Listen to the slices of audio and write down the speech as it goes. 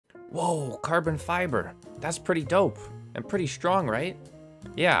Whoa, carbon fiber. That's pretty dope and pretty strong, right?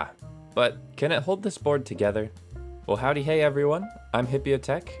 Yeah, but can it hold this board together? Well, howdy hey everyone, I'm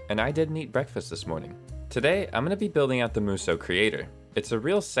Hipyo and I didn't eat breakfast this morning. Today, I'm going to be building out the Muso Creator. It's a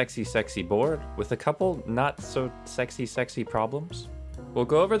real sexy board with a couple not so sexy problems. We'll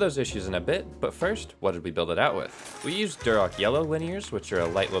go over those issues in a bit, but first, what did we build it out with? We used Duroc Yellow linears, which are a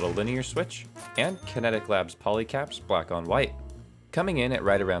light little linear switch, and Kinetic Labs Polycaps black on white. Coming in at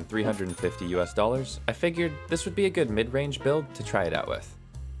right around $350 US, I figured this would be a good mid-range build to try it out with.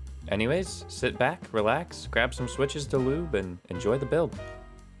 Anyways, sit back, relax, grab some switches to lube, and enjoy the build.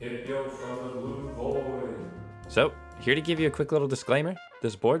 Hipyo from the Lube Void. So, here to give you a quick little disclaimer,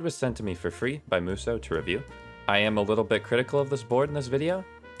 this board was sent to me for free by Muso to review. I am a little bit critical of this board in this video,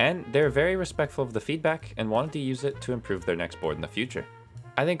 and they're very respectful of the feedback and wanted to use it to improve their next board in the future.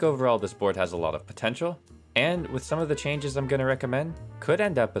 I think overall this board has a lot of potential, and with some of the changes I'm going to recommend, could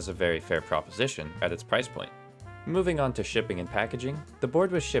end up as a very fair proposition at its price point. Moving on to shipping and packaging, the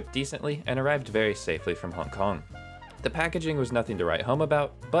board was shipped decently and arrived very safely from Hong Kong. The packaging was nothing to write home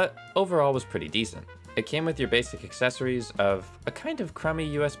about, but overall was pretty decent. It came with your basic accessories of a kind of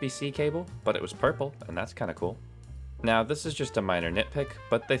crummy USB-C cable, but it was purple, and that's kinda cool. Now, this is just a minor nitpick,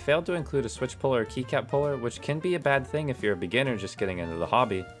 but they failed to include a switch puller or keycap puller, which can be a bad thing if you're a beginner just getting into the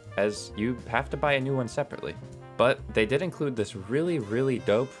hobby, as you have to buy a new one separately. But they did include this really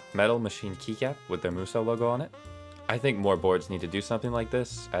dope metal machine keycap with their Muso logo on it. I think more boards need to do something like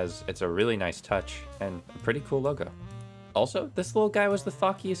this, as it's a really nice touch and a pretty cool logo. Also, this little guy was the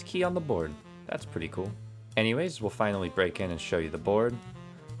thockiest key on the board. That's pretty cool. Anyways, we'll finally break in and show you the board.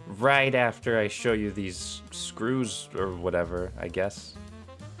 Right after I show you these screws or whatever, I guess.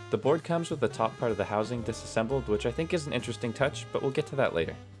 The board comes with the top part of the housing disassembled, which I think is an interesting touch, but we'll get to that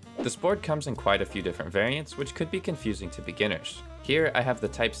later. This board comes in quite a few different variants, which could be confusing to beginners. Here I have the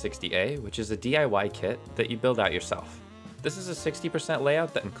Type 60A, which is a DIY kit that you build out yourself. This is a 60%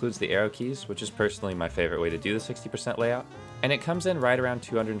 layout that includes the arrow keys, which is personally my favorite way to do the 60% layout, and it comes in right around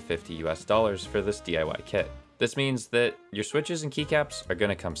 $250 US for this DIY kit. This means that your switches and keycaps are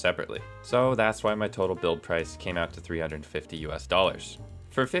gonna come separately. So that's why my total build price came out to $350 US.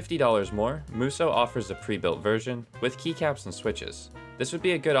 For $50 more, Muso offers a pre-built version with keycaps and switches. This would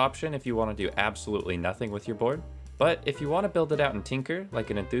be a good option if you want to do absolutely nothing with your board, but if you want to build it out and tinker like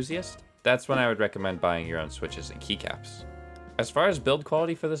an enthusiast, that's when I would recommend buying your own switches and keycaps. As far as build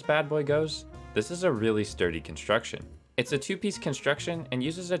quality for this bad boy goes, this is a really sturdy construction. It's a two-piece construction and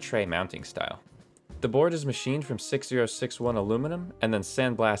uses a tray mounting style. The board is machined from 6061 aluminum and then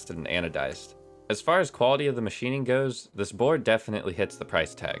sandblasted and anodized. As far as quality of the machining goes, this board definitely hits the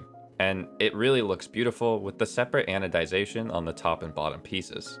price tag, and it really looks beautiful with the separate anodization on the top and bottom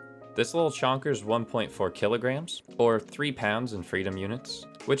pieces. This little chonker is 1.4 kilograms, or 3 pounds in freedom units,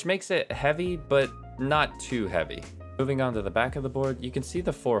 which makes it heavy, but not too heavy. Moving on to the back of the board, you can see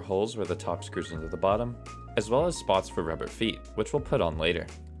the 4 holes where the top screws into the bottom, as well as spots for rubber feet, which we'll put on later.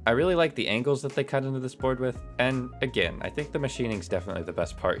 I really like the angles that they cut into this board with, and again, I think the machining's definitely the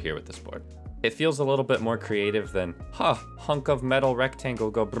best part here with this board. It feels a little bit more creative than, hunk of metal rectangle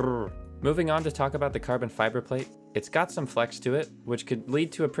go brrr. Moving on to talk about the carbon fiber plate, it's got some flex to it, which could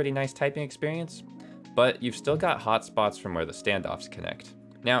lead to a pretty nice typing experience, but you've still got hot spots from where the standoffs connect.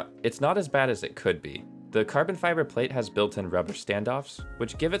 Now, it's not as bad as it could be. The carbon fiber plate has built-in rubber standoffs,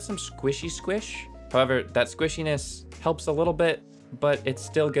 which give it some squishy squish. However, that squishiness helps a little bit, but it's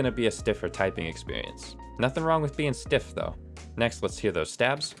still gonna be a stiffer typing experience. Nothing wrong with being stiff though. Next, let's hear those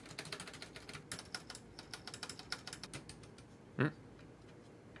stabs.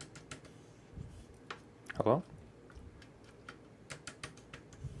 Hello?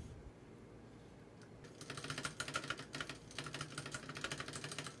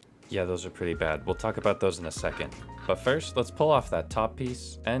 Yeah, those are pretty bad. We'll talk about those in a second. But first, let's pull off that top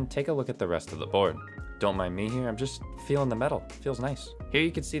piece and take a look at the rest of the board. Don't mind me here, I'm just feeling the metal. Feels nice. Here you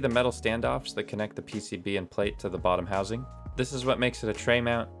can see the metal standoffs that connect the PCB and plate to the bottom housing. This is what makes it a tray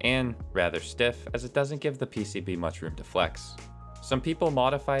mount and rather stiff, as it doesn't give the PCB much room to flex. Some people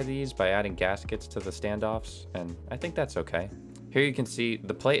modify these by adding gaskets to the standoffs, and I think that's okay. Here you can see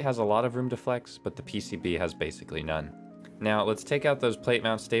the plate has a lot of room to flex, but the PCB has basically none. Now let's take out those plate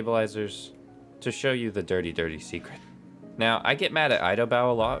mount stabilizers to show you the dirty secret. Now I get mad at Idobao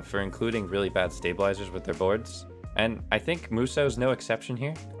a lot for including really bad stabilizers with their boards, and I think Muso's no exception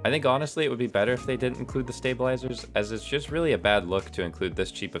here. I think honestly it would be better if they didn't include the stabilizers, as it's just really a bad look to include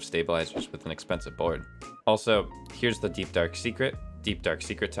this cheap of stabilizers with an expensive board. Also, here's the deep dark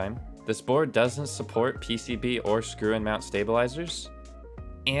secret time. This board doesn't support PCB or screw-in mount stabilizers,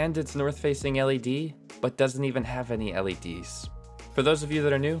 and it's north-facing LED, but doesn't even have any LEDs. For those of you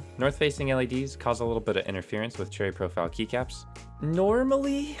that are new, north-facing LEDs cause a little bit of interference with cherry profile keycaps.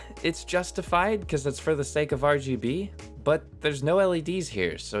 Normally, it's justified because it's for the sake of RGB, but there's no LEDs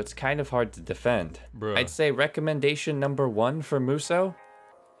here, so it's kind of hard to defend. Bruh. I'd say recommendation number 1 for Muso,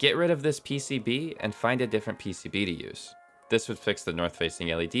 get rid of this PCB and find a different PCB to use. This would fix the north-facing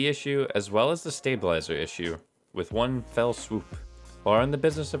LED issue as well as the stabilizer issue with one fell swoop. While in the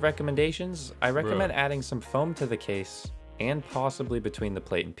business of recommendations, I recommend adding some foam to the case and possibly between the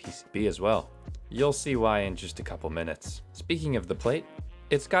plate and PCB as well. You'll see why in just a couple minutes. Speaking of the plate,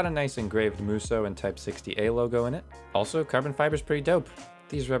 it's got a nice engraved Muso and Type 60A logo in it. Also, carbon fiber's pretty dope.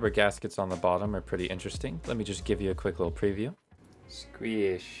 These rubber gaskets on the bottom are pretty interesting. Let me just give you a quick little preview.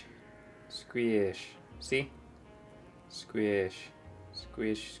 Squish, squish, see? Squish,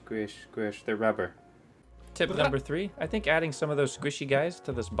 squish, squish, squish, they're rubber. Tip number 3, I think adding some of those squishy guys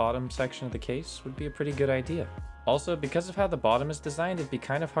to this bottom section of the case would be a pretty good idea. Also, because of how the bottom is designed, it'd be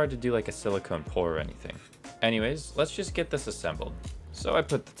kind of hard to do like a silicone pour or anything. Anyways, let's just get this assembled. So I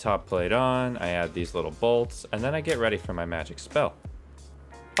put the top plate on, I add these little bolts, and then I get ready for my magic spell.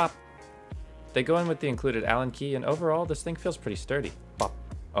 Pop! They go in with the included Allen key, and overall, this thing feels pretty sturdy. Pop!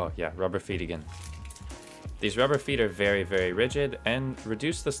 Oh yeah, rubber feet again. These rubber feet are very, very rigid and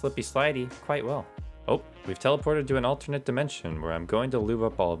reduce the slippy slidey quite well. Oh, we've teleported to an alternate dimension where I'm going to lube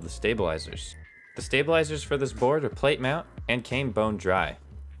up all of the stabilizers. The stabilizers for this board are plate mount and came bone dry.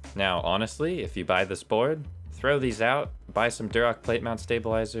 Now, honestly, if you buy this board, throw these out, buy some Durock plate mount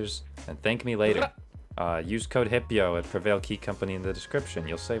stabilizers, and thank me later. Use code Hipyo at Prevail Key Company in the description.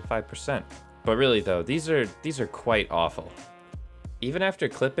 You'll save 5%. But really though, these are quite awful. Even after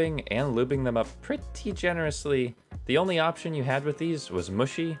clipping and lubing them up pretty generously, the only option you had with these was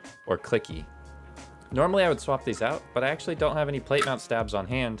mushy or clicky. Normally I would swap these out, but I actually don't have any plate mount stabs on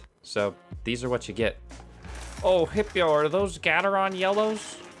hand, so these are what you get. Oh, Hipyo, are those Gateron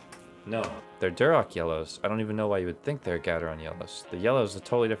yellows? No, they're Durock yellows. I don't even know why you would think they're Gateron yellows. The yellow is a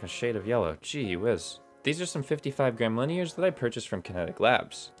totally different shade of yellow. Gee whiz. These are some 55-gram linears that I purchased from Kinetic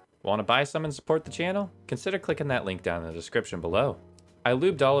Labs. Want to buy some and support the channel? Consider clicking that link down in the description below. I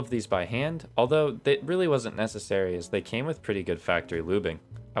lubed all of these by hand, although it really wasn't necessary as they came with pretty good factory lubing.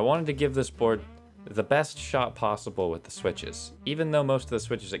 I wanted to give this board the best shot possible with the switches, even though most of the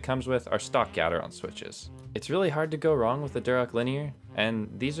switches it comes with are stock Gateron switches. It's really hard to go wrong with the Durock linear, and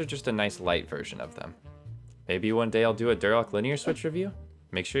these are just a nice light version of them. Maybe one day I'll do a Durock linear switch review?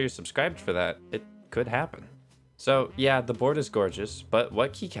 Make sure you're subscribed for that, it could happen. So yeah, the board is gorgeous, but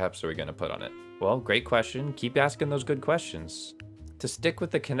what keycaps are we gonna put on it? Well, great question, keep asking those good questions. To stick with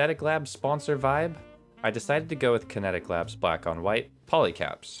the Kinetic Labs sponsor vibe, I decided to go with Kinetic Labs black on white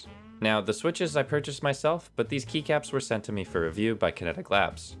polycaps. Now, the switches I purchased myself, but these keycaps were sent to me for review by Kinetic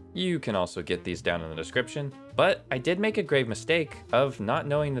Labs. You can also get these down in the description, but I did make a grave mistake of not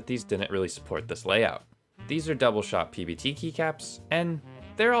knowing that these didn't really support this layout. These are double shot PBT keycaps, and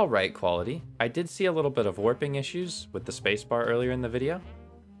they're alright quality. I did see a little bit of warping issues with the spacebar earlier in the video,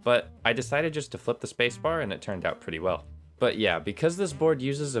 but I decided just to flip the spacebar and it turned out pretty well. But yeah, because this board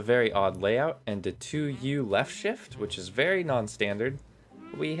uses a very odd layout and a 2U left shift, which is very non-standard,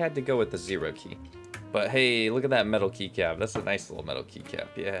 we had to go with the 0 key. But hey, look at that metal keycap. That's a nice little metal keycap,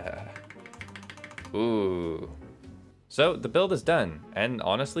 yeah. Ooh. So the build is done, and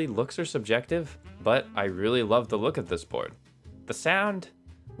honestly, looks are subjective, but I really love the look of this board. The sound,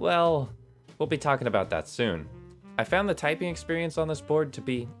 well, we'll be talking about that soon. I found the typing experience on this board to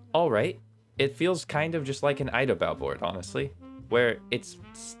be alright. It feels kind of just like an Idobal board, honestly, where it's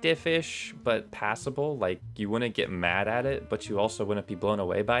stiffish but passable, like you wouldn't get mad at it, but you also wouldn't be blown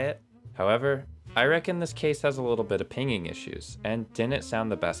away by it. However, I reckon this case has a little bit of pinging issues and didn't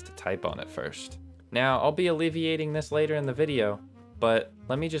sound the best to type on at first. Now, I'll be alleviating this later in the video, but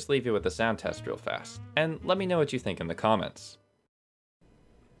let me just leave you with a sound test real fast, and let me know what you think in the comments.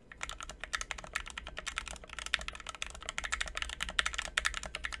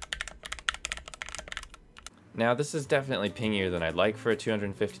 Now this is definitely pingier than I'd like for a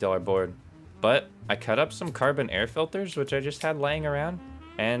 $250 board, but I cut up some carbon air filters which I just had laying around,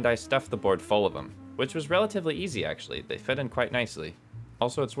 and I stuffed the board full of them, which was relatively easy actually. They fit in quite nicely.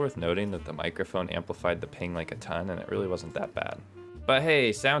 Also, it's worth noting that the microphone amplified the ping like a ton and it really wasn't that bad. But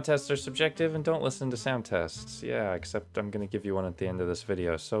hey, sound tests are subjective and don't listen to sound tests. Yeah, except I'm gonna give you one at the end of this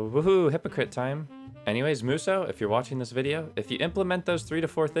video, so woohoo, hypocrite time. Anyways, Muso, if you're watching this video, if you implement those 3 to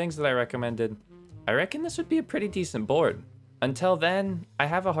 4 things that I recommended, I reckon this would be a pretty decent board. Until then, I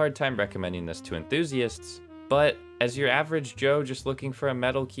have a hard time recommending this to enthusiasts, but as your average Joe just looking for a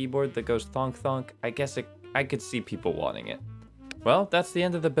metal keyboard that goes thonk thonk, I guess I could see people wanting it. Well, that's the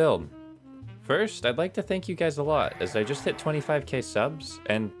end of the build. First, I'd like to thank you guys a lot, as I just hit 25k subs,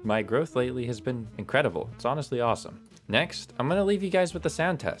 and my growth lately has been incredible. It's honestly awesome. Next, I'm gonna leave you guys with a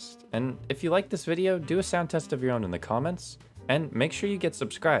sound test, and if you like this video, do a sound test of your own in the comments, and make sure you get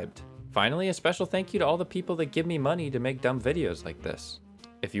subscribed. Finally, a special thank you to all the people that give me money to make dumb videos like this.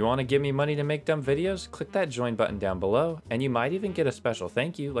 If you want to give me money to make dumb videos, click that join button down below, and you might even get a special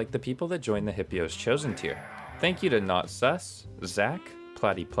thank you like the people that join the Hipyo's Chosen tier. Thank you to Not Sus, Zach,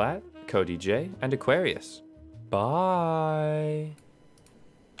 Platty Platt, Cody J, and Aquarius. Bye!